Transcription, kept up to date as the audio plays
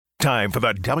Time for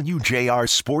the WJR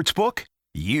Sportsbook?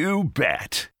 You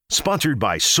bet. Sponsored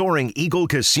by Soaring Eagle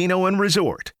Casino and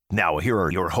Resort. Now here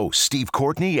are your hosts, Steve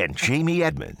Courtney and Jamie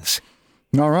Edmonds.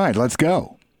 All right, let's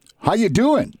go. How you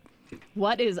doing?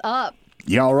 What is up?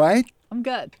 You all right? I'm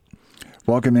good.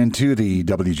 Welcome into the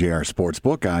WJR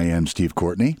Sportsbook. I am Steve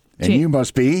Courtney, and you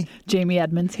must be? Jamie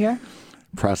Edmonds here.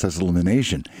 Process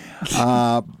elimination.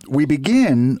 We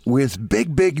begin with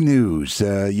big news.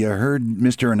 You heard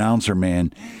Mr. Announcer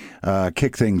Man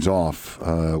kick things off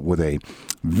with a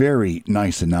very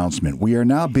nice announcement. We are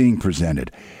now being presented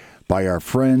by our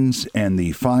friends and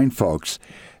the fine folks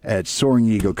at Soaring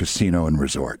Eagle Casino and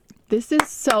Resort. This is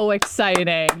so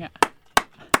exciting.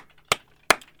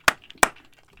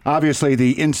 Obviously,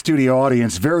 the in-studio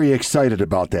audience very excited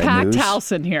about that news. Packed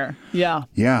house in here. Yeah.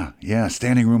 Yeah,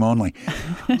 standing room only.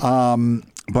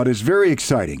 But it's very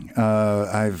exciting.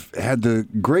 I've had the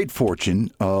great fortune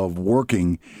of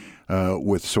working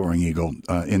with Soaring Eagle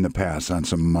in the past on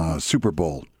some Super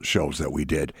Bowl shows that we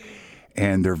did.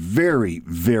 And they're very,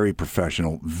 very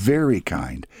professional, very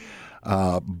kind.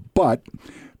 But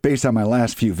based on my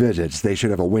last few visits, they should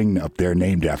have a wing up there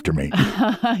named after me.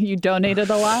 You donated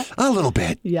a lot? A little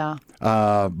bit. Yeah.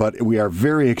 But we are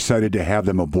very excited to have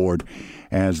them aboard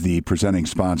as the presenting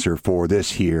sponsor for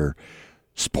this here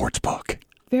Sportsbook.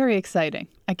 Very exciting.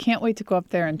 I can't wait to go up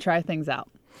there and try things out.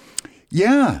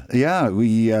 Yeah.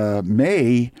 We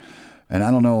may, and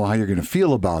I don't know how you're going to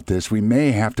feel about this, we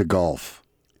may have to golf.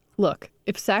 Look,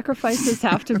 if sacrifices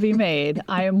have to be made,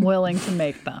 I am willing to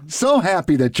make them. So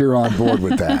happy that you're on board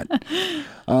with that.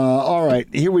 All right,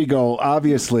 here we go.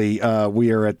 Obviously,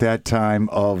 we are at that time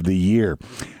of the year.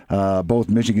 Both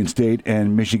Michigan State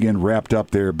and Michigan wrapped up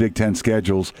their Big Ten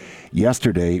schedules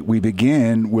yesterday. We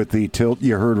begin with the tilt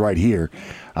you heard right here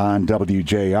on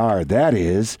WJR. That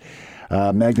is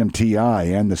Magnum TI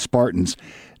and the Spartans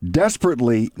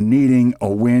desperately needing a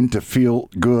win to feel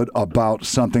good about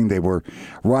something. They were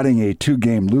riding a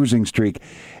 2-game losing streak,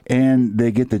 and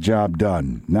they get the job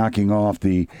done, knocking off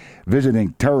the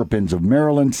visiting Terrapins of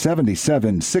Maryland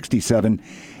 77-67,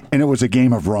 and it was a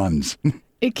game of runs.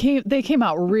 They came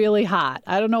out really hot.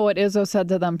 I don't know what Izzo said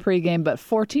to them pregame, but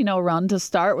 14-0 run to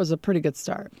start was a pretty good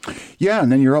start. Yeah,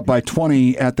 and then you're up by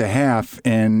 20 at the half,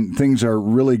 and things are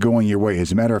really going your way.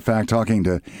 As a matter of fact, talking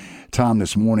to Tom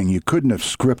this morning, you couldn't have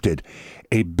scripted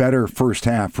a better first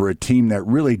half for a team that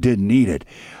really did need it.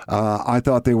 I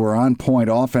thought they were on point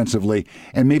offensively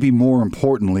and maybe more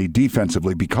importantly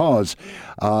defensively because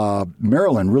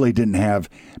Maryland really didn't have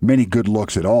many good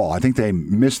looks at all. I think they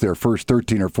missed their first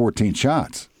 13 or 14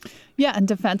 shots. Yeah, and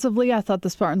defensively, I thought the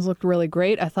Spartans looked really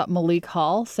great. I thought Malik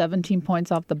Hall, 17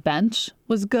 points off the bench,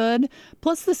 was good.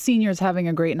 Plus the seniors having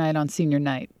a great night on senior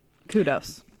night.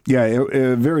 Kudos. Yeah,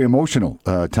 very emotional,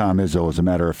 Tom Izzo, as a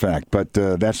matter of fact. But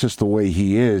that's just the way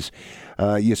he is.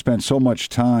 You spend so much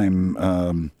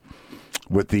time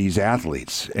with these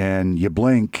athletes, and you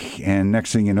blink, and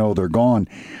next thing you know, they're gone.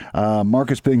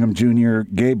 Marcus Bingham Jr.,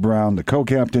 Gabe Brown, the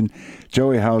co-captain,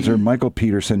 Joey Hauser, Michael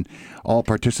Peterson, all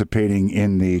participating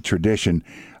in the tradition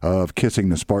of kissing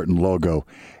the Spartan logo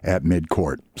at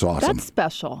midcourt. It's awesome. That's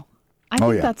special. I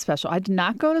think that's special. I did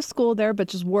not go to school there, but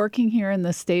just working here in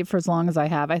the state for as long as I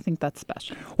have, I think that's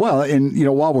special. Well, and,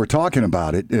 while we're talking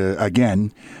about it,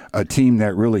 again, a team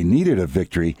that really needed a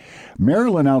victory,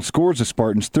 Maryland outscores the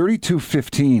Spartans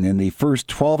 32-15 in the first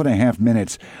 12 and a half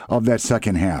minutes of that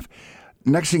second half.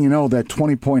 Next thing you know, that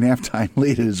 20-point halftime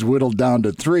lead is whittled down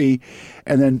to 3,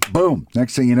 and then, boom,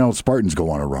 next thing you know, Spartans go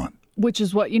on a run. Which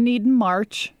is what you need in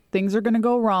March. Things are going to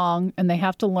go wrong, and they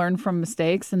have to learn from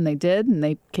mistakes, and they did, and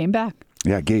they came back.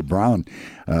 Yeah, Gabe Brown,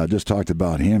 just talked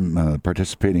about him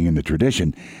participating in the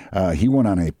tradition. He went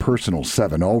on a personal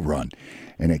 7-0 run,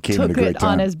 and it came at a great time. Took it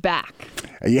on his back.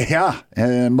 Yeah,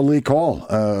 and Malik Hall,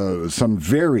 some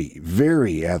very,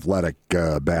 very athletic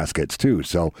baskets, too.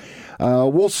 So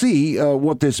we'll see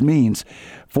what this means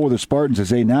for the Spartans as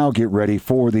they now get ready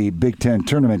for the Big Ten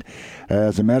tournament.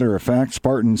 As a matter of fact,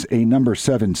 Spartans, a number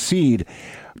 7 seed,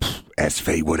 as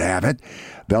fate would have it.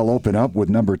 They'll open up with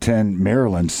number 10,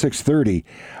 Maryland, 6:30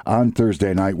 on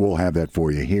Thursday night. We'll have that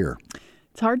for you here.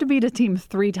 It's hard to beat a team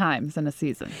 3 times in a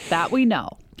season. That we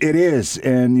know. It is.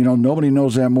 And, nobody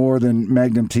knows that more than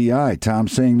Magnum TI. Tom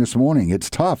saying this morning, it's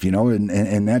tough,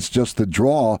 and that's just the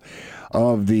draw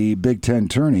of the Big Ten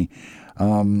tourney.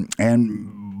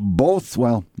 And both,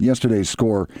 yesterday's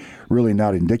score really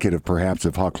not indicative perhaps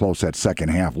of how close that second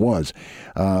half was.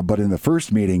 But in the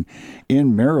first meeting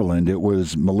in Maryland, it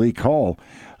was Malik Hall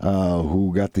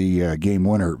who got the game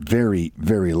winner very,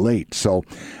 very late. So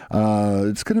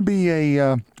it's going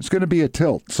to be a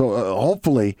tilt. So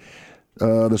hopefully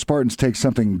the Spartans take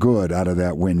something good out of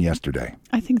that win yesterday?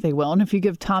 I think they will. And if you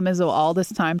give Tom Izzo all this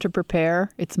time to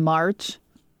prepare, it's March.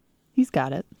 He's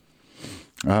got it.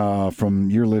 From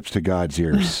your lips to God's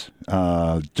ears.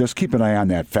 Just keep an eye on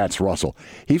that Fats Russell.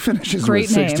 He finishes Great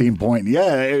with 16 points.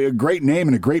 Yeah, a great name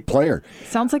and a great player.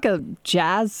 Sounds like a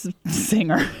jazz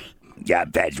singer. Yeah,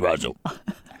 Fats Russell.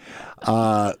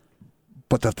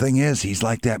 But the thing is, he's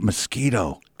like that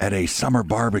mosquito at a summer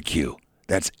barbecue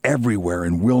that's everywhere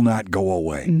and will not go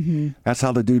away. Mm-hmm. That's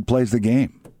how the dude plays the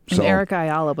game. And Eric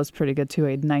Ayala was pretty good too,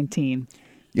 at 19.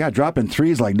 Yeah, dropping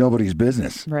threes like nobody's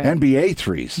business. Right. NBA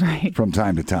threes from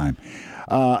time to time.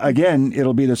 Again,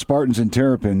 it'll be the Spartans and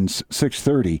Terrapins,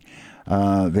 6:30,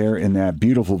 there in that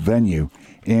beautiful venue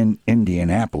in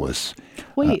Indianapolis.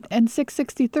 Wait, and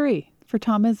 663 for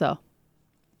Tom Izzo.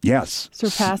 Yes.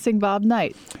 Surpassing Bob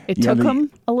Knight. It took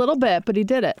him a little bit, but he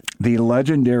did it. The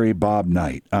legendary Bob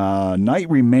Knight. Knight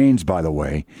remains, by the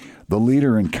way, the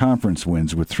leader in conference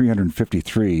wins with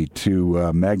 353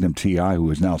 to Magnum TI,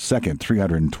 who is now second,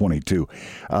 322.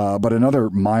 But another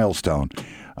milestone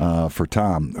for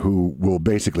Tom, who will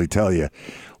basically tell you,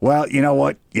 well, you know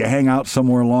what? You hang out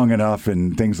somewhere long enough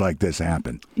and things like this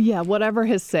happen. Yeah, whatever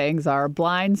his sayings are.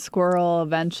 Blind squirrel,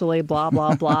 eventually, blah,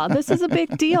 blah, blah. This is a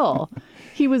big deal.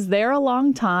 He was there a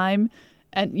long time.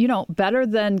 And, better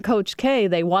than Coach K,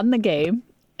 they won the game.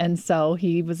 And so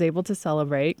he was able to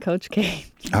celebrate Coach K.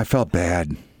 I felt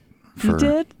bad. You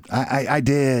did? I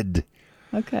did.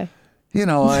 Okay.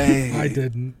 I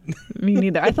didn't. Me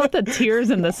neither. I thought the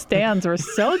tears in the stands were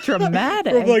so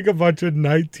dramatic. From like a bunch of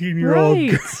 19-year-old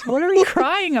right. girls. What are we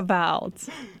crying about?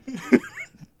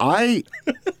 I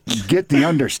get the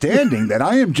understanding that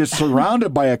I am just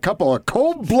surrounded by a couple of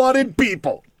cold-blooded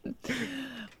people.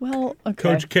 Well, okay.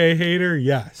 Coach K hater,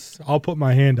 yes. I'll put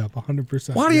my hand up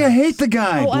 100%. Why do you hate the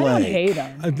guy, Blake? I don't hate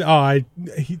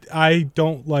him. I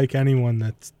don't like anyone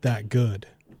that's that good.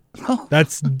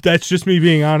 That's just me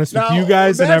being honest with you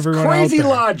guys and everyone out there. That's crazy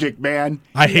logic, man.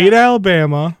 I hate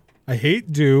Alabama. I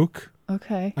hate Duke.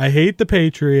 Okay. I hate the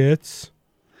Patriots.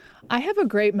 I have a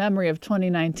great memory of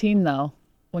 2019, though,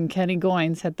 when Kenny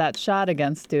Goins hit that shot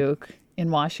against Duke in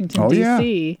Washington,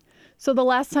 D.C. Yeah. So the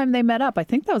last time they met up, I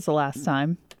think that was the last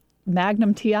time,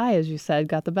 Magnum TI, as you said,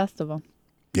 got the best of them.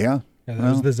 Yeah. That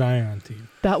was the Zion team.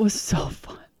 That was so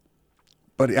fun.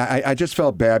 But I just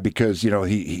felt bad because,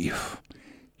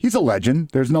 he's a legend.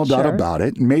 There's no doubt about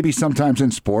it. Maybe sometimes in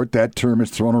sport that term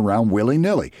is thrown around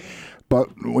willy-nilly. But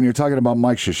when you're talking about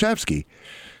Mike Krzyzewski,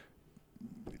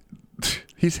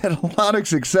 he's had a lot of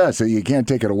success, so you can't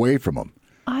take it away from him.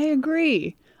 I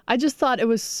agree. I just thought it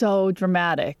was so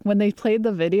dramatic. When they played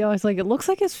the video, I was like, it looks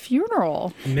like his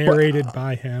funeral. Narrated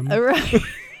by him. Right.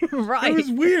 Right. It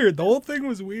was weird. The whole thing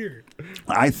was weird.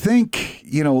 I think,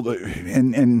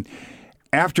 and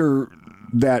after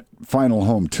that final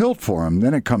home tilt for him,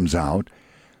 then it comes out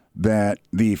that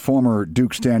the former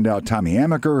Duke standout Tommy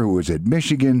Amaker, who was at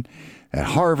Michigan, at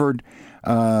Harvard,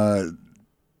 I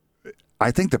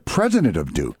think the president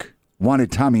of Duke wanted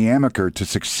Tommy Amaker to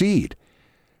succeed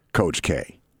Coach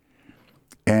K.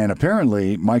 And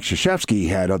apparently Mike Krzyzewski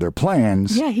had other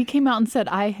plans. Yeah, he came out and said,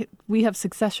 we have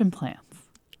succession plans.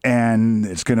 And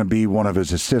it's going to be one of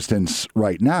his assistants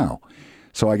right now.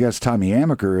 So I guess Tommy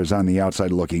Amaker is on the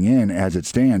outside looking in as it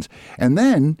stands. And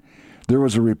then there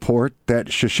was a report that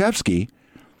Krzyzewski,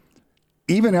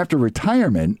 even after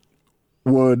retirement,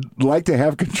 would like to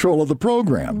have control of the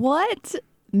program. What?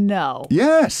 No.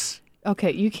 Yes.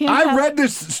 Okay, you can't. I read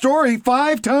this story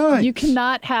 5 times. You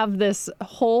cannot have this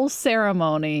whole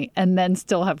ceremony and then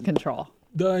still have control.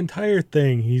 The entire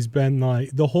thing, he's been like,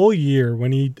 the whole year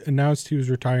when he announced he was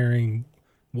retiring,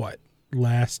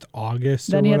 last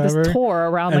August then or whatever? Then he had this tour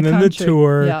around the country. And then the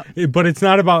tour, yep. But it's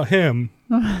not about him.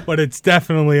 But it's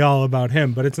definitely all about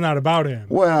him, but it's not about him.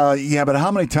 Well, yeah, but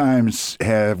how many times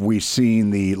have we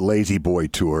seen the Lazy Boy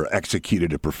tour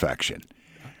executed to perfection?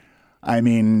 I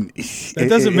mean, it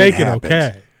doesn't make it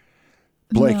okay.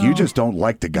 Blake, No. you just don't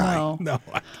like the guy. No.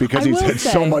 Because I he's will had so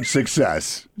say- much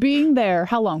success. Being there,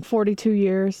 how long? 42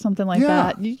 years, something like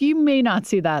Yeah. that. You may not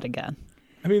see that again.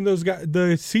 I mean, those guys,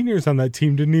 the seniors on that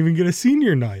team didn't even get a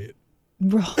senior night.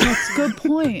 Bro, that's a good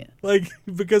point.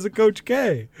 Because of Coach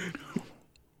K.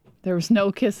 There was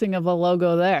no kissing of a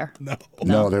logo there.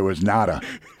 No, there was nada.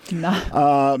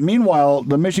 No. Meanwhile,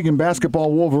 the Michigan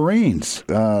basketball Wolverines,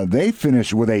 they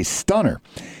finish with a stunner.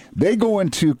 They go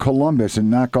into Columbus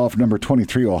and knock off number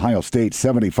 23 Ohio State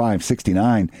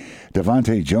 75-69.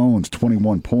 Devontae Jones,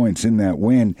 21 points in that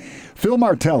win. Phil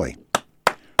Martelli, a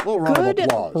little round Good of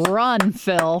applause. run,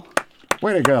 Phil.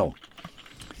 Way to go.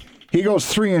 He goes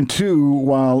 3-2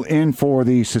 while in for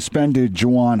the suspended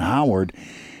Juwan Howard.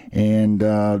 And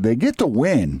they get the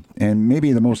win. And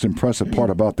maybe the most impressive part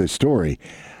about this story,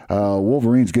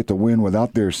 Wolverines get the win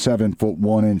without their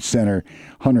 7'1" center,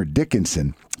 Hunter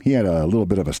Dickinson. He had a little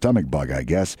bit of a stomach bug, I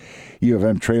guess. U of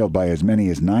M trailed by as many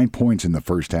as 9 points in the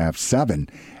first half, 7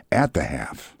 at the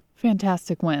half.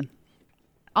 Fantastic win.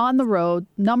 On the road,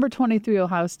 number 23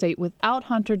 Ohio State without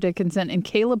Hunter Dickinson and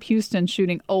Caleb Houston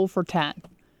shooting 0 for 10.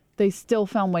 They still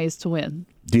found ways to win.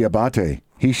 Diabate,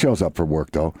 he shows up for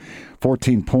work, though.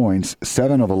 14 points,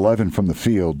 7 of 11 from the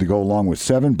field to go along with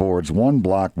 7 boards, 1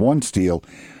 block, 1 steal,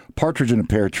 partridge in a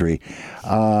pear tree.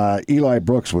 Eli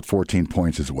Brooks with 14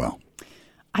 points as well.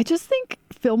 I just think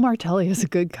Phil Martelli is a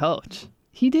good coach.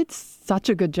 He did such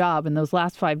a good job in those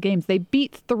last 5 games. They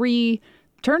beat 3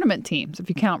 tournament teams, if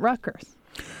you count Rutgers.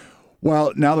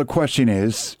 Well, now the question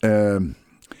is,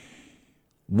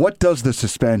 what does the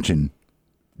suspension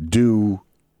do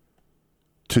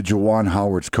to Juwan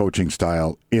Howard's coaching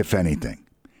style, if anything?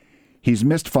 He's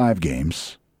missed 5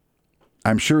 games.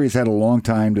 I'm sure he's had a long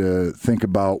time to think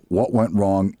about what went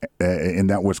wrong in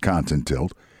that Wisconsin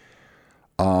tilt.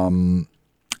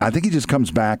 I think he just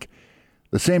comes back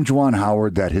the same Juwan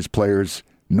Howard that his players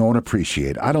know and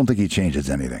appreciate. I don't think he changes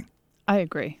anything. I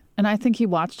agree. And I think he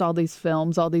watched all these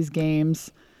films, all these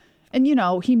games. And, you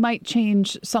know, he might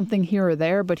change something here or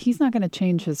there, but he's not going to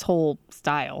change his whole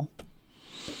style.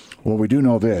 Well, we do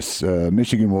know this.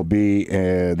 Michigan will be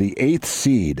the 8th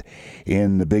seed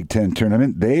in the Big Ten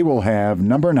tournament. They will have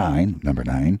number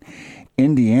 9,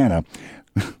 Indiana.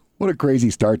 What a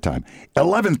crazy start time.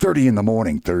 11:30 in the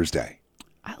morning, Thursday.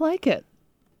 I like it.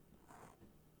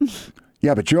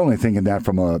 Yeah, but you're only thinking that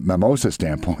from a mimosa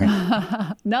standpoint.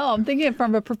 No, I'm thinking it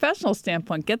from a professional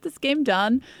standpoint. Get this game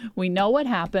done. We know what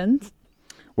happened.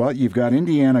 Well, you've got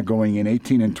Indiana going in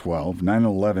 18-12,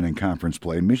 9-11 in conference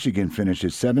play. Michigan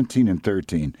finishes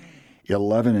 17-13,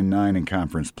 11-9 in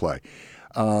conference play.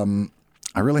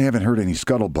 I really haven't heard any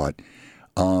scuttlebutt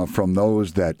from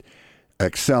those that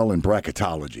excel in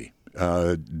bracketology.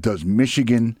 Does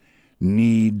Michigan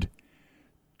need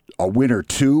a win or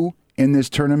 2 in this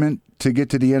tournament to get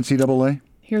to the NCAA?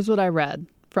 Here's what I read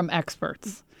from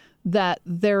experts that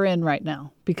they're in right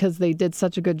now because they did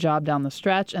such a good job down the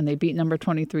stretch and they beat number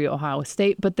 23 Ohio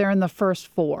State, but they're in the first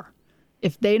 4.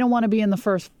 If they don't want to be in the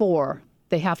first 4,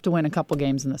 they have to win a couple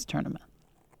games in this tournament.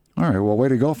 All right, well, way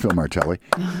to go, Phil Martelli.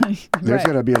 There's Right.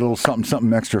 got to be a little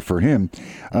something extra for him.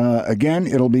 Again,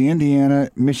 it'll be Indiana,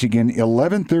 Michigan,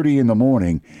 11:30 in the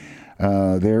morning.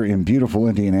 There in beautiful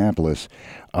Indianapolis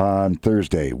on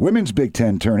Thursday. Women's Big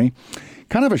Ten tourney.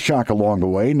 Kind of a shock along the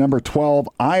way. Number 12,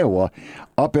 Iowa,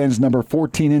 upends number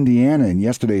 14, Indiana, in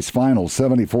yesterday's final,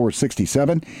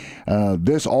 74-67.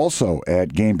 This also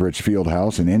at Gainbridge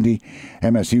Fieldhouse in Indy.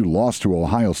 MSU lost to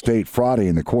Ohio State Friday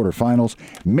in the quarterfinals.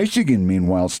 Michigan,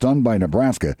 meanwhile, stunned by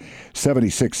Nebraska,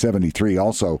 76-73,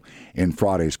 also in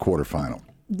Friday's quarterfinal.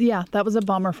 Yeah, that was a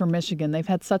bummer for Michigan. They've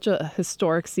had such a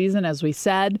historic season, as we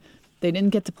said. They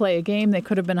didn't get to play a game. They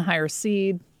could have been a higher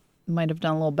seed. Might have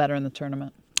done a little better in the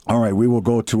tournament. All right, we will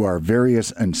go to our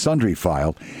various and sundry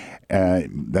file.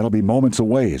 That'll be moments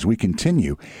away as we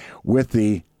continue with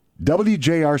the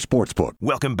WJR Sportsbook.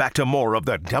 Welcome back to more of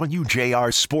the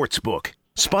WJR Sportsbook,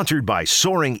 sponsored by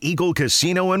Soaring Eagle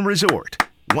Casino and Resort.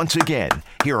 Once again,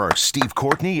 here are Steve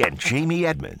Courtney and Jamie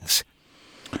Edmonds.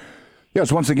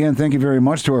 Yes, once again, thank you very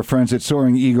much to our friends at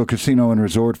Soaring Eagle Casino and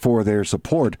Resort for their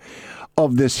support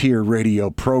of this here radio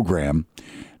program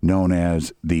known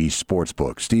as the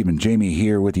Sportsbook. Steve and Jamie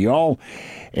here with you all.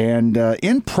 And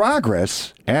in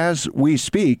progress, as we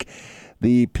speak,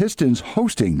 the Pistons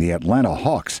hosting the Atlanta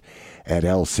Hawks at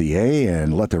LCA.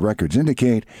 And let the records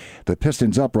indicate the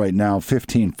Pistons up right now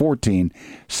 15-14,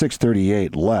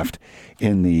 6:38 left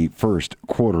in the first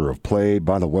quarter of play.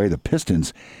 By the way, the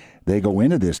Pistons, they go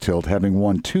into this tilt having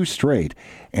won 2 straight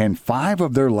and 5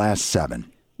 of their last 7.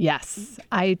 Yes,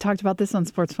 I talked about this on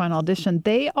Sports Final Audition.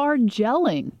 They are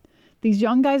gelling. These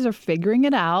young guys are figuring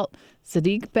it out.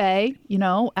 Sadiq Bey,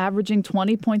 averaging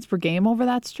 20 points per game over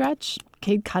that stretch.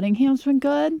 Cade Cunningham's been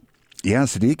good. Yeah,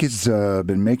 Sadiq has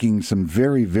been making some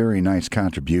very, very nice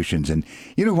contributions. And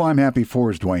you know who I'm happy for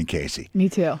is Dwayne Casey. Me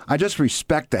too. I just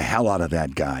respect the hell out of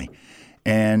that guy.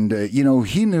 And,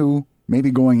 he knew maybe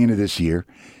going into this year,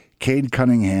 Cade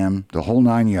Cunningham, the whole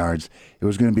 9 yards, it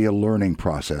was going to be a learning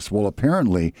process. Well,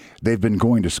 apparently they've been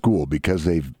going to school because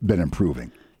they've been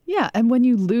improving. Yeah, and when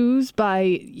you lose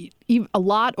by a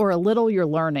lot or a little, you're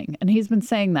learning. And he's been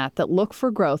saying that look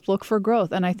for growth.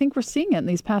 And I think we're seeing it in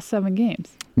these past 7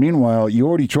 games. Meanwhile,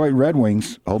 your Detroit Red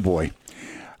Wings, oh boy,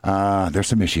 There's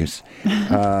some issues.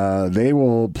 They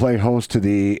will play host to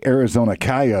the Arizona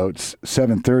Coyotes,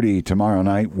 7:30 tomorrow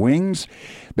night. Wings,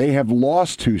 they have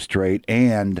lost 2 straight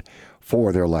and 4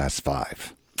 of their last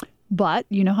 5. But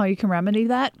you know how you can remedy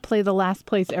that? Play the last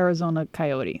place Arizona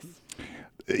Coyotes.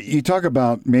 You talk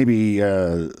about maybe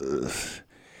a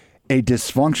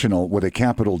dysfunctional, with a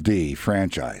capital D,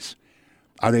 franchise.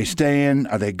 Are they staying?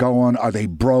 Are they going? Are they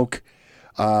broke?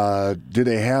 Do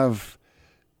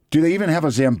they even have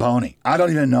a Zamboni? I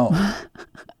don't even know.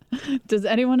 Does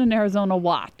anyone in Arizona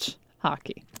watch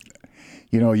hockey?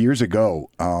 Years ago,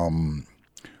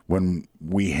 when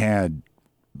we had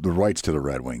the rights to the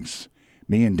Red Wings,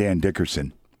 me and Dan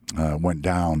Dickerson went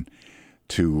down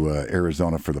to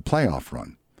Arizona for the playoff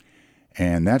run.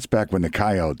 And that's back when the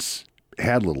Coyotes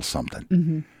had little something.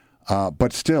 Mm-hmm.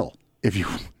 But still, if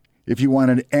you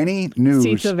wanted any news...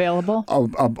 Seats available?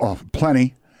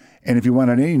 Plenty. And if you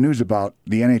wanted any news about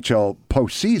the NHL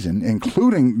postseason,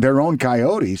 including their own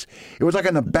Coyotes, it was like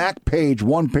on the back page,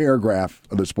 1 paragraph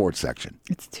of the sports section.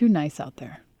 It's too nice out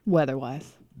there,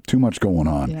 weather-wise. Too much going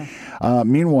on. Yeah.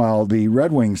 Meanwhile, the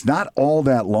Red Wings, not all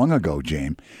that long ago,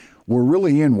 James, were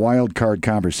really in wild card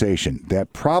conversation.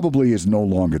 That probably is no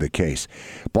longer the case.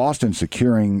 Boston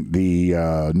securing the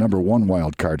number 1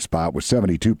 wild card spot with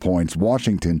 72 points.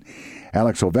 Washington,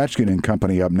 Alex Ovechkin and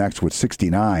company up next with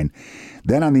 69.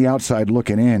 Then on the outside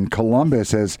looking in,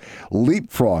 Columbus has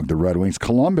leapfrogged the Red Wings.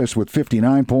 Columbus with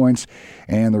 59 points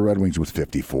and the Red Wings with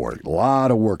 54. A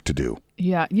lot of work to do.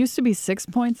 Yeah, it used to be 6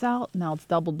 points out. Now it's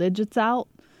double digits out.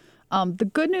 The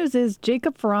good news is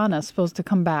Jacob Verana is supposed to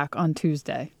come back on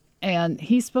Tuesday, and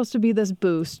he's supposed to be this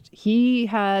boost. He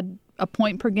had a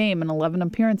point per game in 11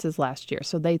 appearances last year,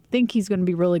 so they think he's going to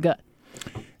be really good.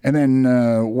 And then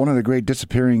one of the great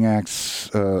disappearing acts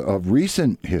of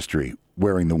recent history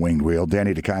wearing the winged wheel,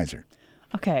 Danny DeKeyser.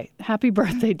 Okay, happy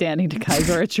birthday, Danny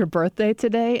DeKeyser. It's your birthday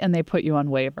today, and they put you on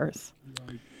waivers.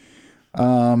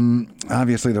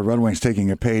 Obviously, the Red Wings taking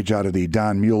a page out of the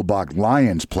Don Muehlbach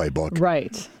Lions playbook.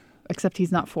 Right, except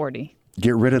he's not 40.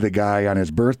 Get rid of the guy on his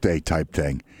birthday type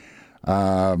thing.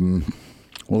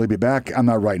 Will he be back? I'm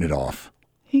not writing it off.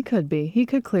 He could be. He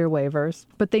could clear waivers,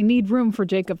 but they need room for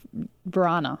Jacob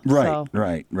Verana. Right, so.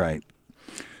 right.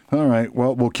 All right,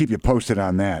 well, we'll keep you posted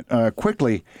on that.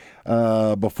 Quickly,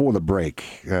 before the break,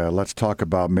 let's talk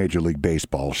about Major League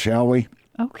Baseball, shall we?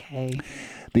 Okay.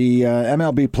 The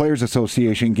MLB Players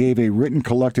Association gave a written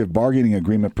collective bargaining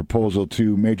agreement proposal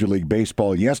to Major League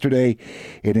Baseball yesterday.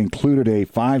 It included a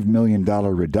 $5 million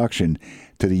reduction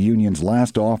to the union's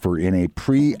last offer in a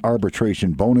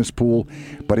pre-arbitration bonus pool,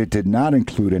 but it did not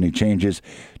include any changes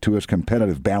to its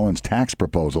competitive balance tax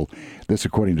proposal. This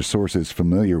according to sources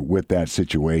familiar with that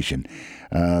situation.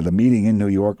 The meeting in New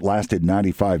York lasted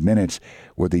 95 minutes,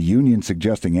 with the union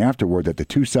suggesting afterward that the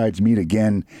two sides meet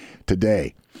again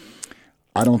today.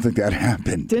 I don't think that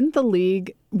happened. Didn't the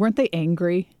league, weren't they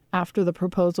angry after the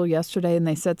proposal yesterday? And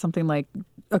they said something like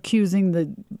accusing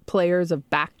the players of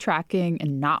backtracking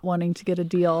and not wanting to get a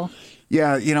deal?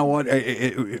 Yeah, you know what?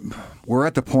 We're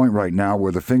at the point right now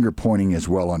where the finger pointing is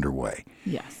well underway.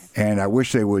 Yes. And I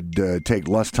wish they would take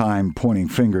less time pointing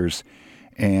fingers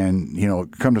and,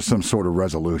 come to some sort of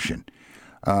resolution.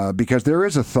 Because there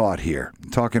is a thought here,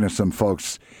 talking to some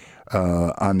folks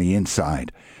on the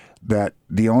inside, that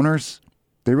the owners,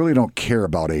 they really don't care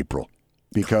about April.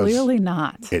 Because clearly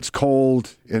not. It's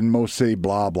cold in most city,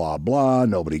 blah, blah, blah.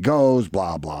 Nobody goes,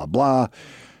 blah, blah, blah.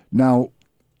 Now,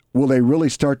 will they really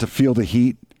start to feel the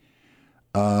heat?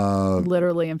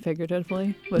 Literally and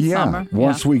figuratively with summer?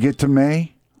 Once we get to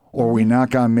May or we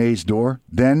knock on May's door,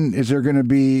 then is there going to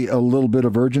be a little bit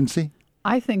of urgency?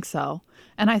 I think so.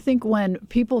 And I think when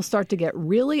people start to get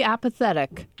really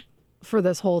apathetic for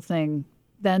this whole thing,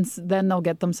 then they'll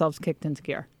get themselves kicked into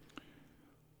gear.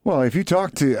 Well, if you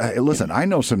talk to, listen, I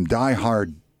know some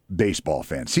diehard baseball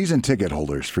fans, season ticket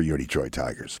holders for your Detroit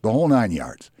Tigers, the whole 9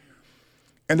 yards.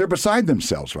 And they're beside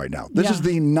themselves right now. This is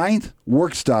the 9th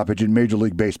work stoppage in Major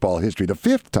League Baseball history, the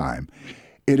 5th time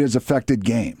it has affected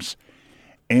games.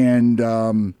 And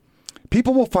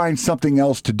people will find something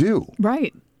else to do.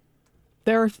 Right.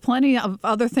 There's plenty of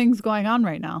other things going on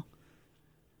right now.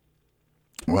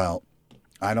 Well,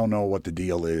 I don't know what the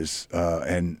deal is.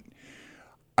 And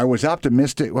I was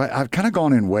optimistic. Well, I've kind of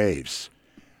gone in waves.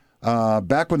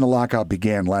 Back when the lockout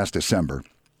began last December,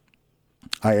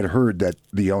 I had heard that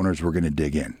the owners were going to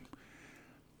dig in.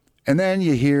 And then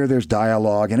you hear there's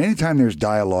dialogue, and anytime there's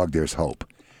dialogue, there's hope.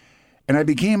 And I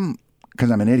became, because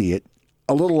I'm an idiot,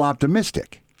 a little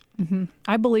optimistic. Mm-hmm.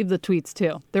 I believe the tweets,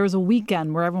 too. There was a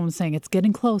weekend where everyone was saying, it's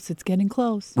getting close, it's getting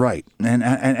close. Right. And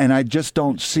I just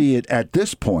don't see it at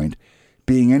this point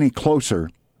being any closer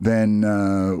than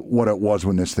what it was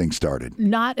when this thing started.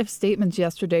 Not if statements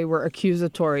yesterday were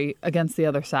accusatory against the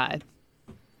other side.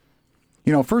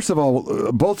 You know, first of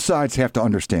all, both sides have to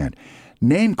understand.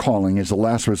 Name calling is the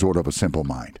last resort of a simple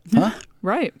mind. Huh?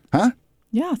 Right. Huh?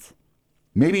 Yes.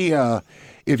 Maybe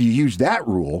if you use that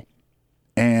rule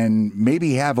and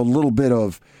maybe have a little bit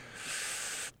of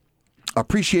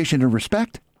appreciation and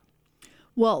respect.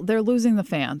 Well, they're losing the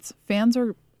fans. Fans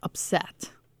are upset.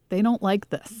 They don't like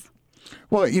this.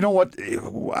 Well, you know what?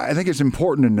 I think it's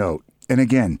important to note, and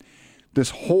again, this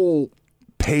whole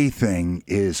pay thing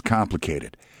is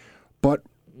complicated. But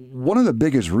one of the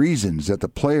biggest reasons that the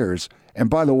players, and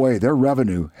by the way, their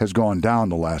revenue has gone down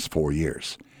the last 4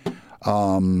 years.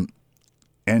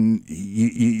 And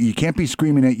you can't be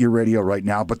screaming at your radio right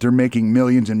now, but they're making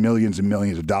millions and millions and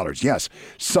millions of dollars. Yes,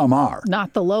 some are.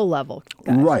 Not the low level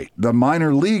guys. Right. The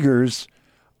minor leaguers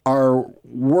are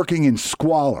working in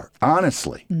squalor,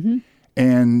 honestly. Mm-hmm.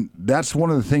 And that's one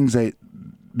of the things that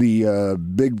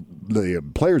the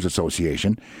Players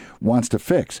Association wants to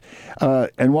fix.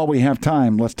 And while we have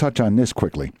time, let's touch on this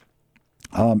quickly.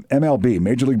 MLB,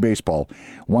 Major League Baseball,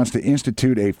 wants to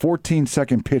institute a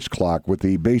 14-second pitch clock with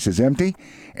the bases empty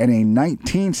and a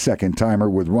 19-second timer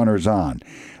with runners on.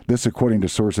 This according to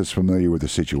sources familiar with the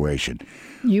situation.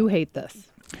 You hate this.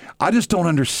 I just don't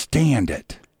understand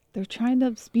it. They're trying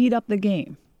to speed up the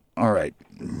game. All right.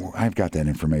 I've got that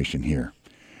information here.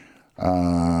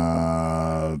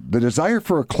 The desire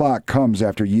for a clock comes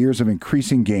after years of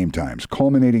increasing game times,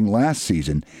 culminating last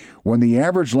season when the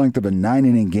average length of a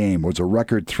 9-inning game was a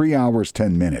record 3 hours,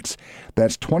 10 minutes.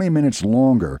 That's 20 minutes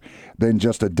longer than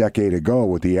just a decade ago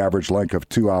with the average length of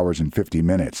 2 hours and 50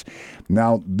 minutes.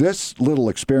 Now, this little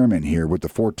experiment here with the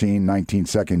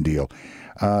 19-second deal,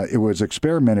 it was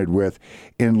experimented with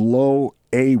in low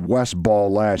A West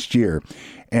ball last year.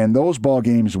 And those ball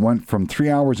games went from 3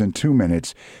 hours and 2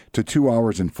 minutes to 2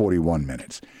 hours and 41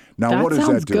 minutes. Now, that what does that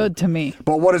sounds do? good to me.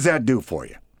 But what does that do for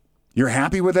you? You're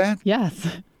happy with that? Yes.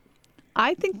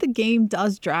 I think the game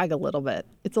does drag a little bit.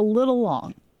 It's a little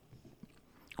long.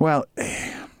 Well,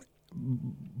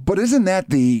 but isn't that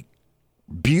the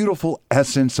beautiful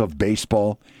essence of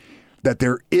baseball? That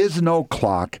there is no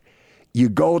clock. You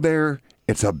go there,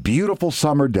 it's a beautiful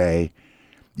summer day.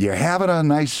 You're having a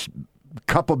nice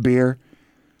cup of beer,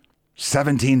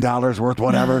 $17 worth,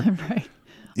 whatever. Right.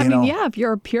 You know, yeah, if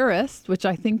you're a purist, which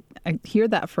I think I hear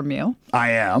that from you.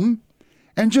 I am.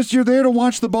 And just you're there to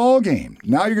watch the ball game.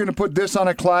 Now you're going to put this on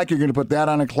a clock. You're going to put that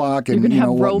on a clock. And you're going to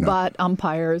have what? robot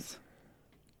umpires.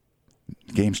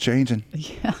 Game's changing.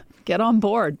 Yeah, get on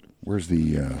board. Where's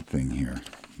the thing here?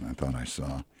 I thought I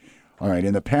saw. All right,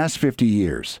 in the past 50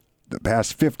 years,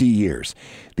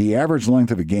 the average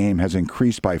length of a game has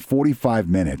increased by 45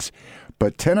 minutes,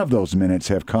 but 10 of those minutes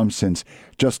have come since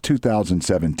just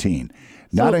 2017.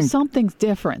 So something's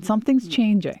different. Something's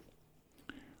changing.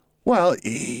 Well,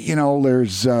 you know,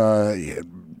 there's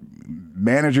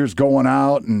managers going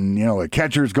out and, you know, the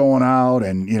catchers going out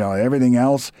and, you know, everything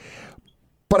else.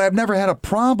 But I've never had a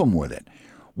problem with it.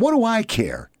 What do I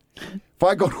care if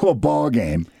I go to a ball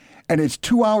game and it's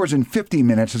 2 hours and 50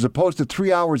 minutes as opposed to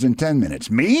 3 hours and 10 minutes?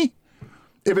 Me?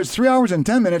 If it's 3 hours and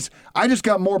 10 minutes, I just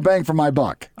got more bang for my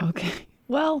buck. Okay.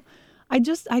 Well, I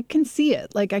can see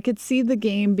it. Like, I could see the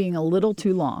game being a little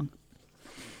too long.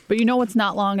 But you know what's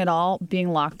not long at all?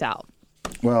 Being locked out.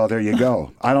 Well, there you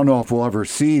go. I don't know if we'll ever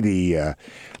see the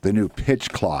new pitch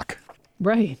clock.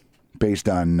 Right. Based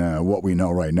on what we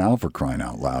know right now, for crying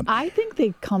out loud. I think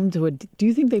they come to a... Do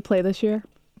you think they play this year?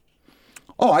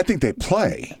 Oh, I think they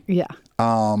play. Yeah.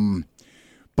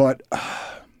 But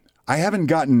I haven't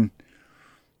gotten...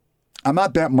 I'm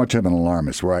not that much of an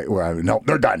alarmist where I no,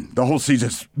 they're done. The whole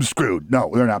season's screwed.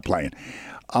 No, they're not playing.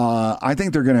 I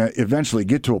think they're going to eventually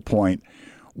get to a point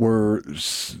where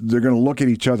they're going to look at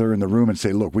each other in the room and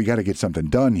say, look, we got to get something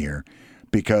done here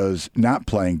because not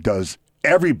playing does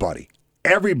everybody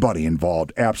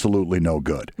involved absolutely no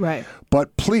good. Right.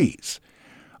 But please,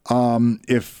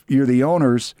 if you're the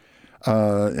owners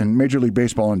and Major League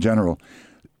Baseball in general,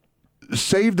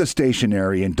 save the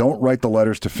stationery and don't write the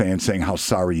letters to fans saying how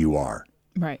sorry you are.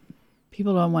 Right.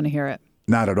 People don't want to hear it.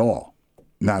 Not at all.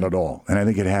 Not at all. And I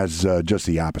think it has just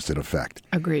the opposite effect.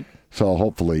 Agreed. So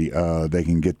hopefully they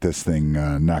can get this thing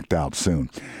knocked out soon.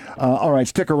 All right,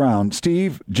 stick around.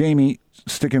 Steve, Jamie,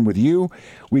 sticking with you.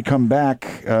 We come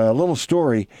back, a little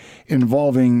story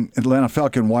involving Atlanta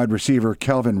Falcon wide receiver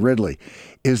Calvin Ridley.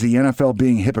 Is the NFL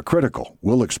being hypocritical?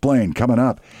 We'll explain coming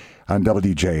up on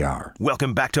WJR.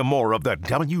 Welcome back to more of the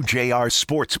WJR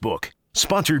Sportsbook,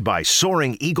 sponsored by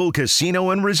Soaring Eagle Casino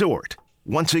and Resort.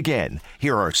 Once again,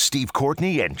 here are Steve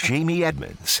Courtney and Jamie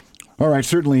Edmonds. All right,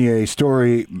 certainly a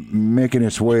story making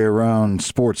its way around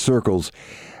sports circles.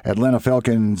 Atlanta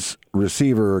Falcons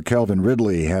receiver Calvin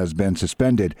Ridley has been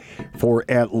suspended for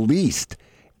at least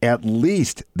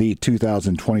the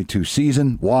 2022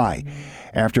 season. Why?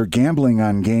 After gambling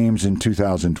on games in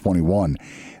 2021.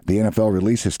 The NFL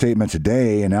released a statement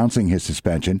today announcing his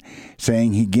suspension,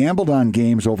 saying he gambled on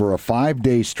games over a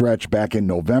 5-day stretch back in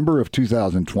November of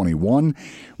 2021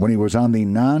 when he was on the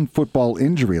non-football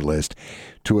injury list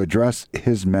to address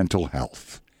his mental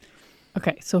health.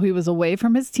 Okay, so he was away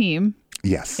from his team.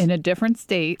 Yes. In a different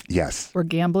state. Yes. Where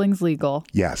gambling's legal.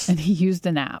 Yes. And he used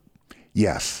an app.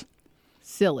 Yes.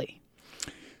 Silly.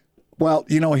 Well,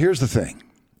 here's the thing.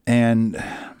 And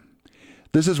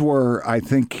this is where I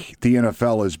think the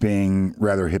NFL is being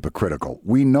rather hypocritical.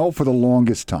 We know for the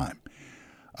longest time,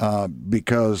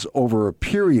 because over a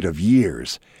period of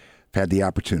years, I've had the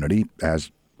opportunity,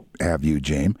 as have you,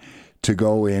 James, to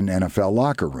go in NFL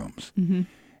locker rooms. Mm-hmm.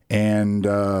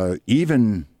 And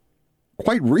even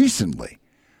quite recently,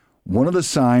 one of the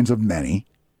signs of many,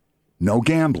 no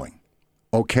gambling.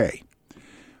 Okay.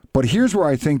 But here's where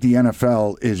I think the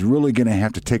NFL is really going to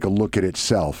have to take a look at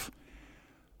itself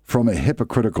from a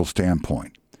hypocritical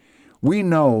standpoint. We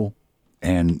know,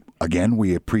 and again,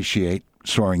 we appreciate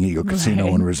Soaring Eagle Casino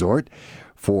and Resort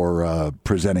for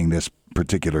presenting this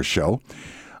particular show.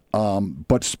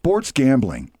 But sports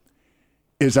gambling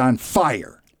is on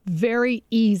fire. Very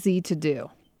easy to do.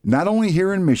 Not only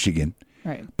here in Michigan,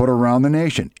 right, but around the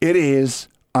nation. It is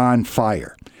on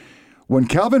fire. When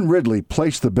Calvin Ridley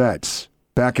placed the bets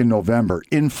back in November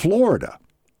in Florida,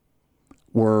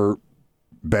 where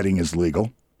betting is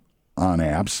legal on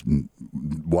apps and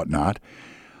whatnot,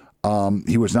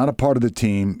 he was not a part of the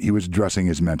team. He was addressing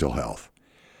his mental health.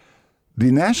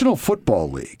 The National Football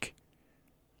League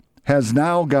has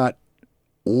now got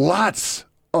lots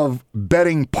of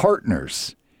betting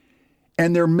partners,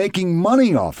 and they're making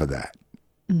money off of that.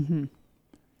 Mm-hmm.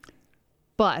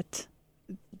 But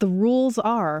the rules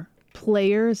are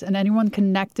players and anyone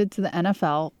connected to the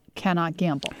NFL cannot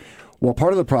gamble. Well,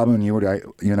 part of the problem, and you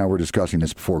and I were discussing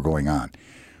this before going on,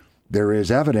 there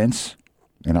is evidence,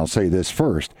 and I'll say this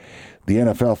first, the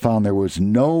NFL found there was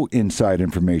no inside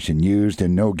information used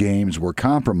and no games were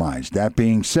compromised. That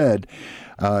being said,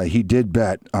 he did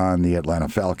bet on the Atlanta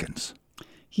Falcons.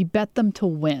 He bet them to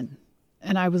win.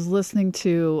 And I was listening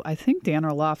to, I think, Dan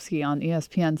Orlovsky on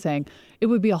ESPN saying it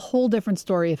would be a whole different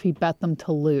story if he bet them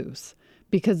to lose,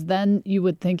 because then you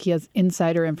would think he has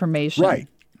insider information, right,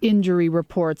 injury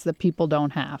reports that people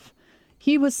don't have.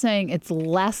 He was saying it's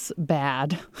less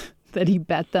bad that he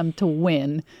bet them to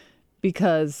win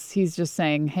because he's just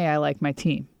saying, hey, I like my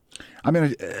team. I'm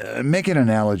going to make an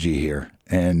analogy here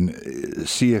and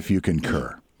see if you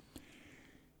concur.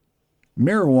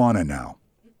 Marijuana now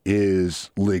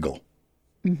is legal.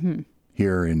 Mm-hmm.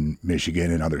 Here in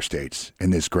Michigan and other states in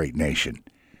this great nation.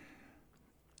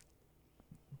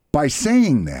 By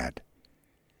saying that,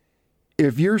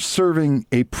 if you're serving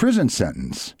a prison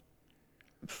sentence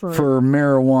for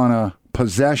marijuana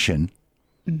possession,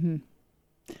 mm-hmm,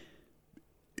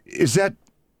 is that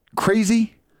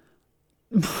crazy?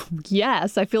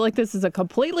 Yes, I feel like this is a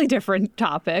completely different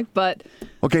topic, but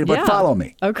okay, but follow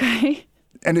me. Okay.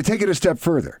 And to take it a step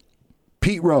further,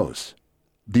 Pete Rose,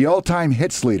 the all-time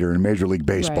hits leader in Major League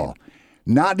Baseball, right,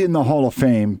 not in the Hall of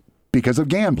Fame because of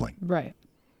gambling. Right.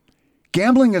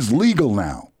 Gambling is legal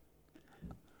now.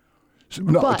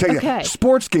 No, I'll tell you,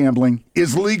 sports gambling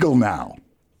is legal now.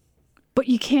 But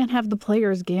you can't have the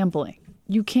players gambling.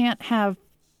 You can't have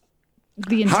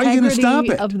the How are you gonna stop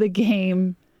integrity it? of the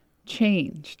game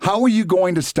changed. How are you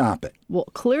going to stop it? Well,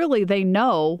 clearly they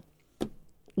know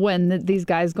when these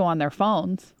guys go on their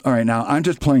phones. All right, now I'm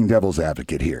just playing devil's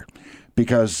advocate here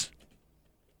because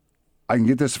I can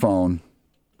get this phone,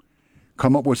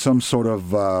 come up with some sort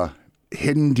of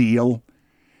hidden deal,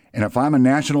 and if I'm a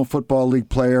National Football League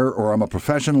player or I'm a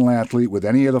professional athlete with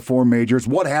any of the four majors,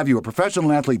 what have you, a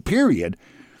professional athlete, period,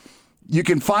 you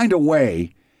can find a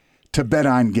way to bet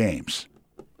on games.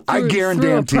 I guarantee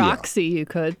you. Through a proxy, you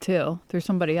could, too, through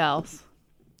somebody else.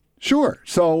 Sure.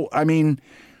 So, I mean,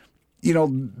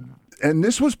 and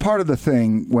this was part of the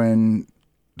thing when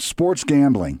sports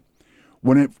gambling,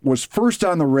 when it was first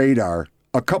on the radar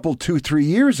a couple, 2-3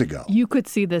 years ago. You could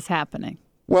see this happening.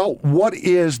 Well, what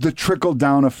is the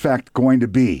trickle-down effect going to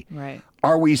be? Right.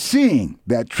 Are we seeing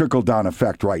that trickle-down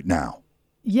effect right now?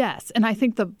 Yes, and I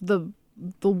think the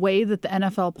way that the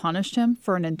NFL punished him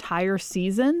for an entire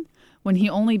season when he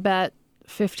only bet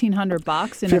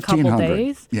 $1,500 in a couple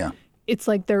days. Yeah. It's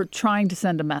like they're trying to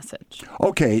send a message.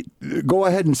 Okay, go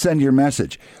ahead and send your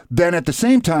message. Then at the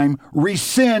same time,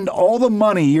 rescind all the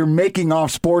money you're making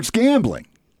off sports gambling.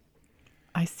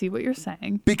 I see what you're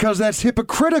saying. Because that's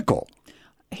hypocritical.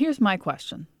 Here's my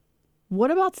question. What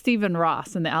about Stephen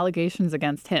Ross and the allegations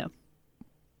against him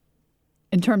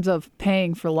in terms of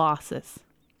paying for losses?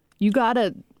 You got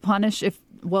to punish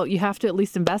you have to at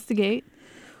least investigate.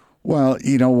 Well,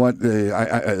 you know what? The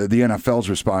NFL's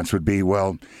response would be,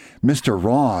 well, Mr.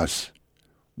 Ross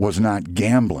was not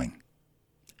gambling.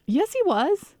 Yes, he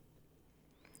was.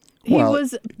 He Well,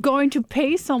 was going to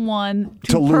pay someone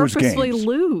to lose purposely games.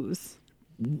 lose.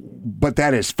 But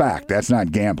that is fact. That's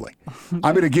not gambling. I'm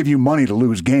going to give you money to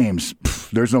lose games.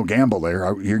 There's no gamble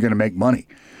there. You're going to make money.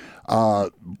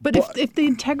 But if the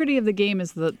integrity of the game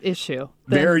is the issue,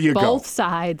 then there you both go.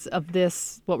 sides of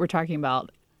this, what we're talking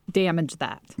about, damage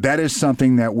that. That is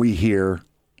something that we hear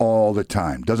all the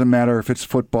time. Doesn't matter if it's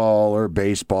football or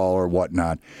baseball or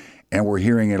whatnot. And we're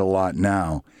hearing it a lot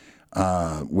now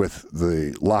with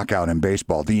the lockout in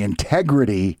baseball. The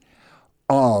integrity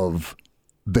of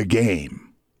the game.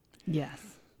 Yes.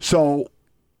 So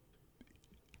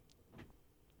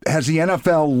has the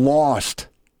NFL lost,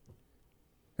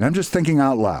 and I'm just thinking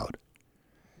out loud,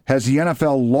 has the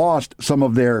NFL lost some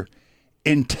of their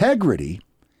integrity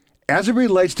as it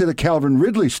relates to the Calvin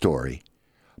Ridley story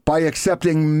by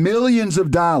accepting millions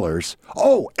of dollars?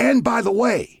 Oh, and by the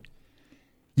way,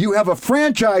 you have a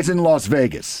franchise in Las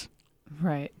Vegas.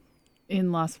 Right.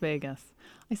 In Las Vegas.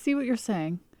 I see what you're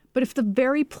saying. But if the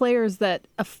very players that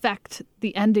affect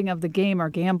the ending of the game are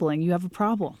gambling, you have a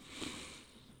problem.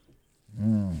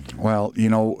 Well,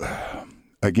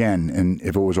 again, and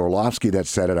if it was Orlovsky that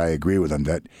said it, I agree with him,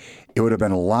 that it would have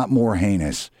been a lot more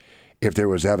heinous if there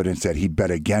was evidence that he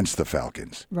bet against the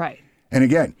Falcons. Right. And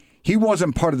again, he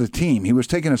wasn't part of the team. He was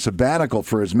taking a sabbatical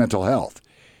for his mental health.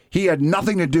 He had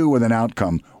nothing to do with an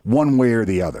outcome one way or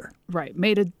the other. Right.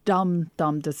 Made a dumb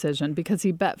decision because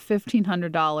he bet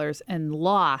 $1,500 and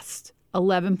lost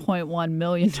 $11.1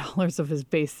 million of his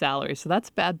base salary. So that's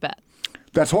a bad bet.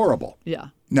 That's horrible. Yeah.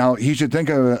 Now, he should think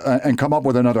of and come up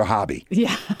with another hobby.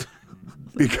 Yeah.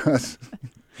 Because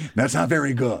that's not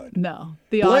very good. No.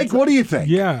 Blake, what do you think?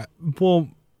 Yeah. Well,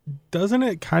 doesn't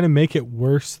it kind of make it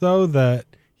worse, though, that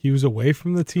he was away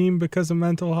from the team because of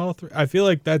mental health? I feel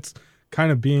like that's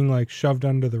kind of being like shoved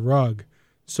under the rug.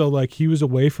 So like he was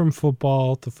away from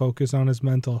football to focus on his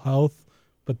mental health,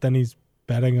 but then he's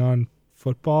betting on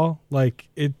football.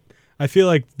 I feel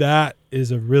like that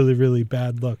is a really, really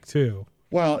bad look too.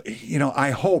 Well,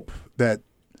 I hope that,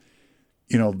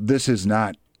 this is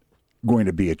not going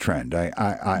to be a trend. I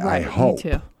Right, hope.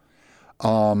 Me too.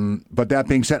 But that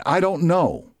being said, I don't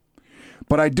know.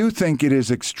 But I do think it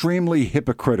is extremely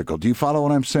hypocritical. Do you follow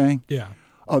what I'm saying? Yeah.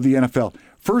 Of the NFL.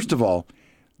 First of all,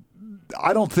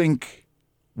 I don't think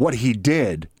what he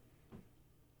did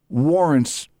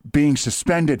warrants being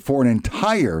suspended for an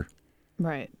entire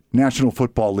Right. National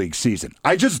Football League season.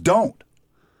 I just don't.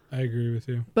 I agree with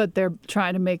you. But they're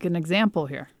trying to make an example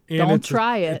here. And Don't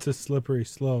try it. It's a slippery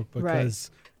slope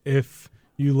because if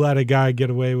you let a guy get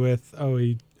away with,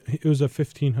 it was a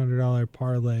 $1,500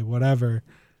 parlay, whatever,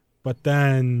 but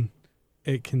then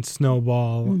it can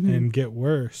snowball and get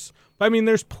worse. But I mean,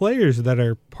 there's players that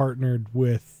are partnered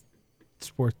with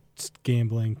sports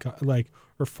gambling,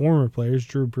 or former players,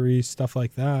 Drew Brees, stuff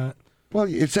like that. Well,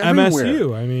 it's everywhere.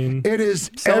 MSU, I mean. It is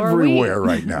So are everywhere we.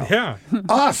 right now. Yeah.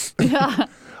 Us. Yeah.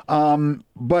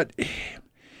 But,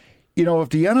 if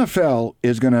the NFL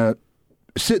is going to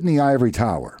sit in the ivory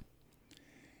tower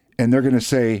and they're going to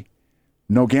say,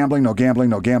 no gambling, no gambling,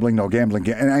 no gambling, no gambling,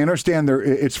 and I understand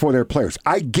it's for their players.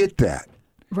 I get that.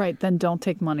 Right. Then don't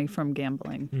take money from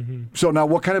gambling. Mm-hmm. So now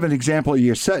what kind of an example are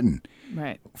you setting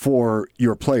Right. for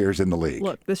your players in the league?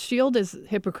 Look, the Shield is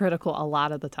hypocritical a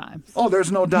lot of the times. Oh, there's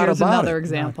no doubt Here's about another it.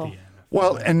 example.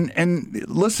 Well, and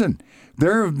listen,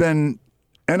 there have been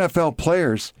NFL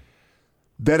players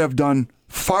that have done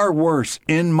far worse,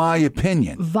 in my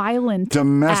opinion. Violent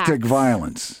Domestic acts.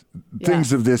 violence,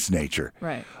 things Yeah. of this nature.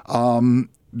 Right.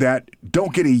 That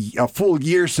don't get a full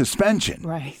year suspension.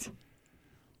 Right.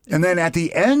 And then at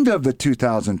the end of the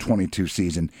 2022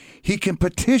 season, he can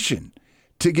petition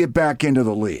to get back into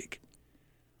the league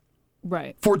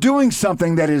Right. for doing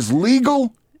something that is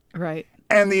legal Right.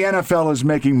 and the NFL is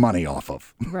making money off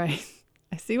of. Right.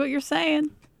 I see what you're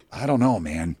saying. I don't know,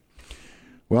 man.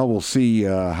 Well, we'll see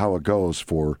how it goes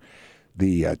for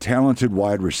the talented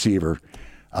wide receiver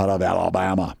out of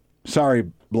Alabama.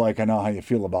 Sorry, Blake, I know how you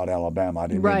feel about Alabama. I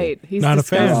didn't mean to Right. He's Not a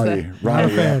fan. disgusting.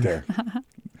 Rowdy out there.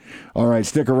 All right,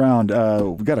 stick around.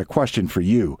 We've got a question for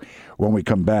you when we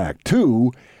come back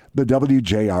to the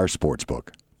WJR Sportsbook.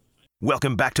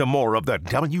 Welcome back to more of the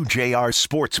WJR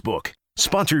Sportsbook,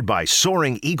 sponsored by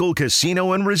Soaring Eagle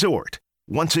Casino and Resort.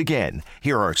 Once again,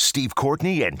 here are Steve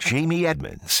Courtney and Jamie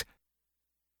Edmonds.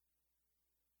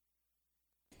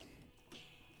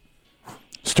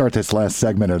 start this last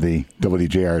segment of the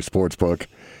WJR Sportsbook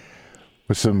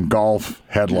with some golf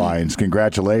headlines.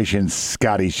 Congratulations,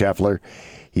 Scotty Scheffler.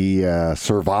 He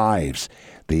survives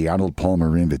the Arnold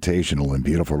Palmer Invitational in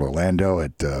beautiful Orlando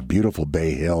at beautiful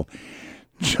Bay Hill.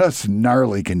 Just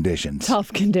gnarly conditions.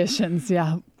 Tough conditions,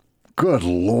 yeah. Good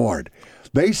Lord.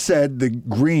 They said the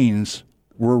greens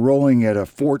were rolling at a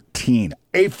 14.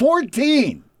 A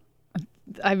 14!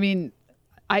 I mean,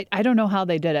 I don't know how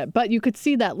they did it, but you could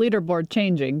see that leaderboard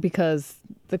changing because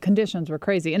the conditions were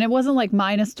crazy. And it wasn't like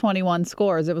minus 21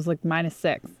 scores. It was like minus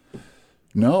 6.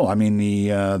 No, I mean,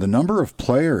 the number of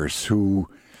players who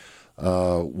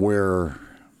were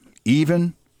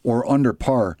even or under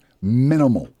par,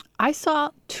 minimal. I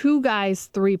saw 2 guys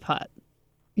 3-putt.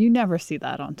 You never see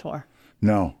that on tour.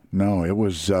 No, it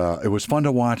was fun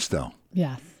to watch, though.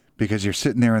 Yes. Because you're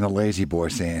sitting there in the lazy boy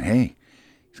saying, hey,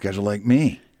 these guys are like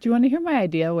me. Do you want to hear my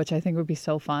idea, which I think would be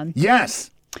so fun?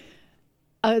 Yes.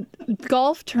 A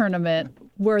golf tournament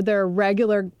where there are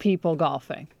regular people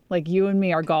golfing, like you and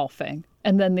me are golfing,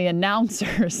 and then the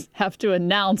announcers have to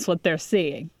announce what they're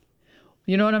seeing.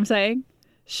 You know what I'm saying?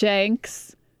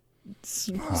 Shanks,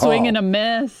 swing and a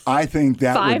miss. I think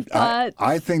that 5 putts.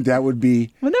 I think that would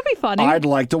be. Wouldn't that be funny? I'd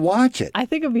like to watch it. I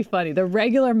think it'd be funny. The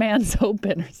regular man's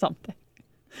open or something.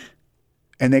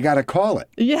 And they got to call it.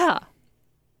 Yeah.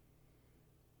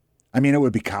 I mean, it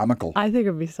would be comical. I think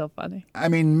it'd be so funny. I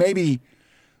mean, maybe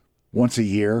once a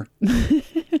year,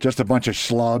 just a bunch of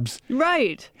schlubs.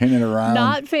 Right. Hitting around.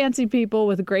 Not fancy people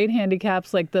with great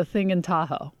handicaps like the thing in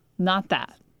Tahoe. Not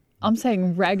that. I'm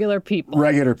saying regular people.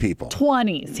 Regular people.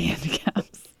 20s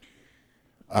handicaps.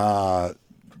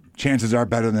 Chances are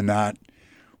better than not,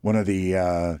 one of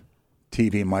the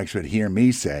TV mics would hear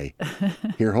me say,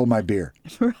 here, hold my beer.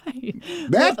 Right.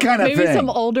 That kind of thing. Maybe some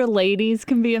older ladies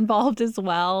can be involved as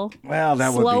well. Well,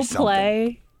 that would be something. Slow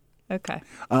play. Okay.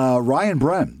 Ryan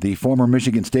Brem, the former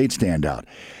Michigan State standout.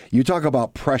 You talk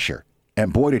about pressure,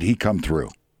 and boy, did he come through.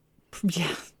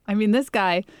 Yeah. I mean, this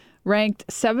guy ranked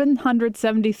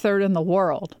 773rd in the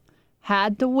world,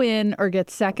 had to win or get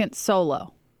second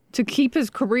solo to keep his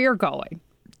career going.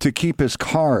 To keep his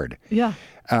card. Yeah.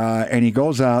 And he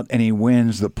goes out and he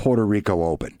wins the Puerto Rico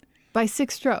Open. By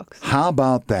 6 strokes. How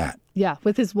about that? Yeah,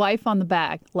 with his wife on the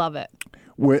bag. Love it.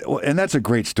 And that's a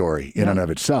great story in and of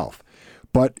itself.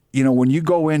 But, you know, when you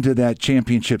go into that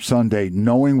championship Sunday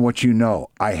knowing what you know,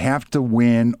 I have to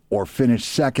win or finish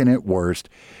second at worst,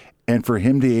 and for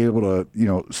him to be able to, you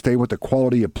know, stay with the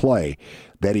quality of play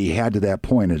that he had to that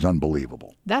point is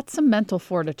unbelievable. That's some mental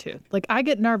fortitude. Like, I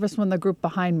get nervous when the group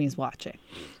behind me is watching.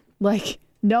 Like,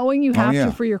 knowing you have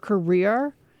to for your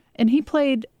career. And he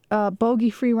played a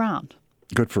bogey-free round.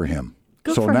 Good for him.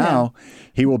 Good so for now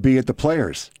he will be at the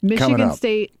Players coming Michigan up.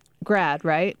 State grad,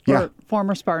 right? Yeah. Or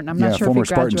former Spartan. I'm not sure if he former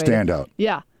Spartan graduated. standout.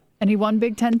 Yeah. And he won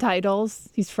Big Ten titles.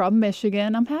 He's from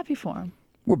Michigan. I'm happy for him.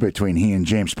 Well, between he and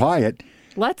James Pyatt,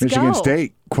 Let's Michigan go.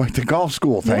 State, quite the golf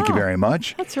school. Thank you Yeah. very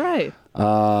much. That's right.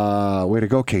 Way to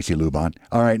go, Casey Lubon.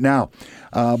 All right, now,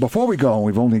 before we go,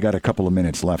 we've only got a couple of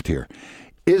minutes left here.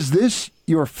 Is this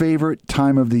your favorite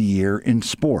time of the year in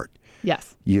sport?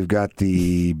 Yes. You've got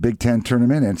the Big Ten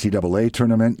tournament, NCAA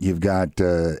tournament. You've got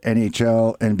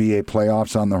NHL, NBA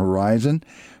playoffs on the horizon.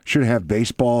 Should have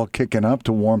baseball kicking up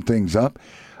to warm things up.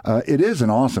 It is an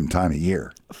awesome time of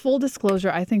year. Full disclosure,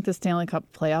 I think the Stanley Cup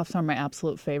playoffs are my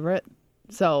absolute favorite.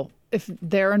 So if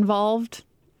they're involved,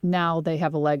 now they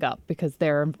have a leg up because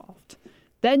they're involved.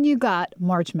 Then you got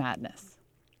March Madness.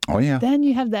 Oh, yeah. Then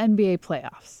you have the NBA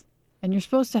playoffs. And you're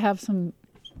supposed to have some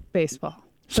baseball.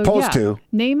 So, Supposed to.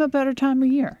 Name a better time of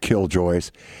year.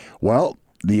 Killjoys. Well,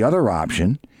 the other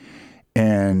option,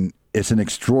 and it's an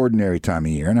extraordinary time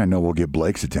of year, and I know we'll get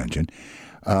Blake's attention,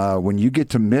 when you get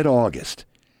to mid-August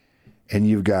and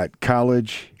you've got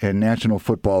college and National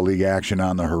Football League action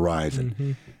on the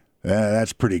horizon,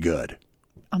 that's pretty good.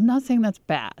 I'm not saying that's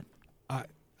bad.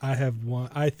 I have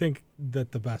one. I think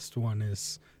that the best one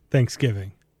is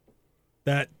Thanksgiving.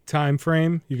 That time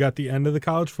frame, you got the end of the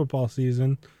college football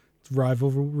season. It's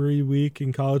rivalry week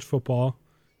in college football.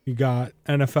 You got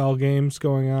NFL games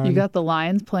going on. You got the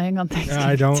Lions playing on Thanksgiving.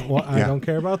 I don't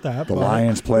care about that. The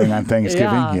Lions playing on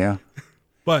Thanksgiving, yeah.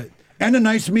 But and a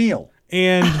nice meal.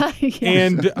 And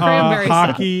and Cranberry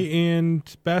hockey sauce.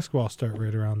 and basketball start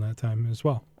right around that time as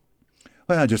well.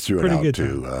 Well, I just threw it Pretty out good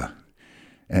too.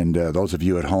 And those of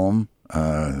you at home,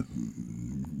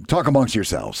 talk amongst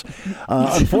yourselves.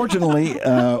 Unfortunately,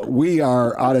 we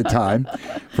are out of time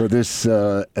for this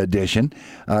edition.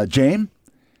 James,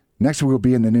 next we'll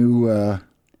be in the new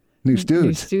New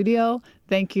studios. studio.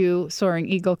 Thank you, Soaring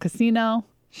Eagle Casino.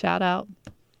 Shout out.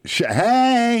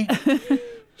 Hey!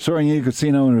 Soaring Eagle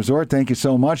Casino and Resort, thank you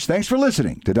so much. Thanks for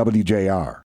listening to WJR.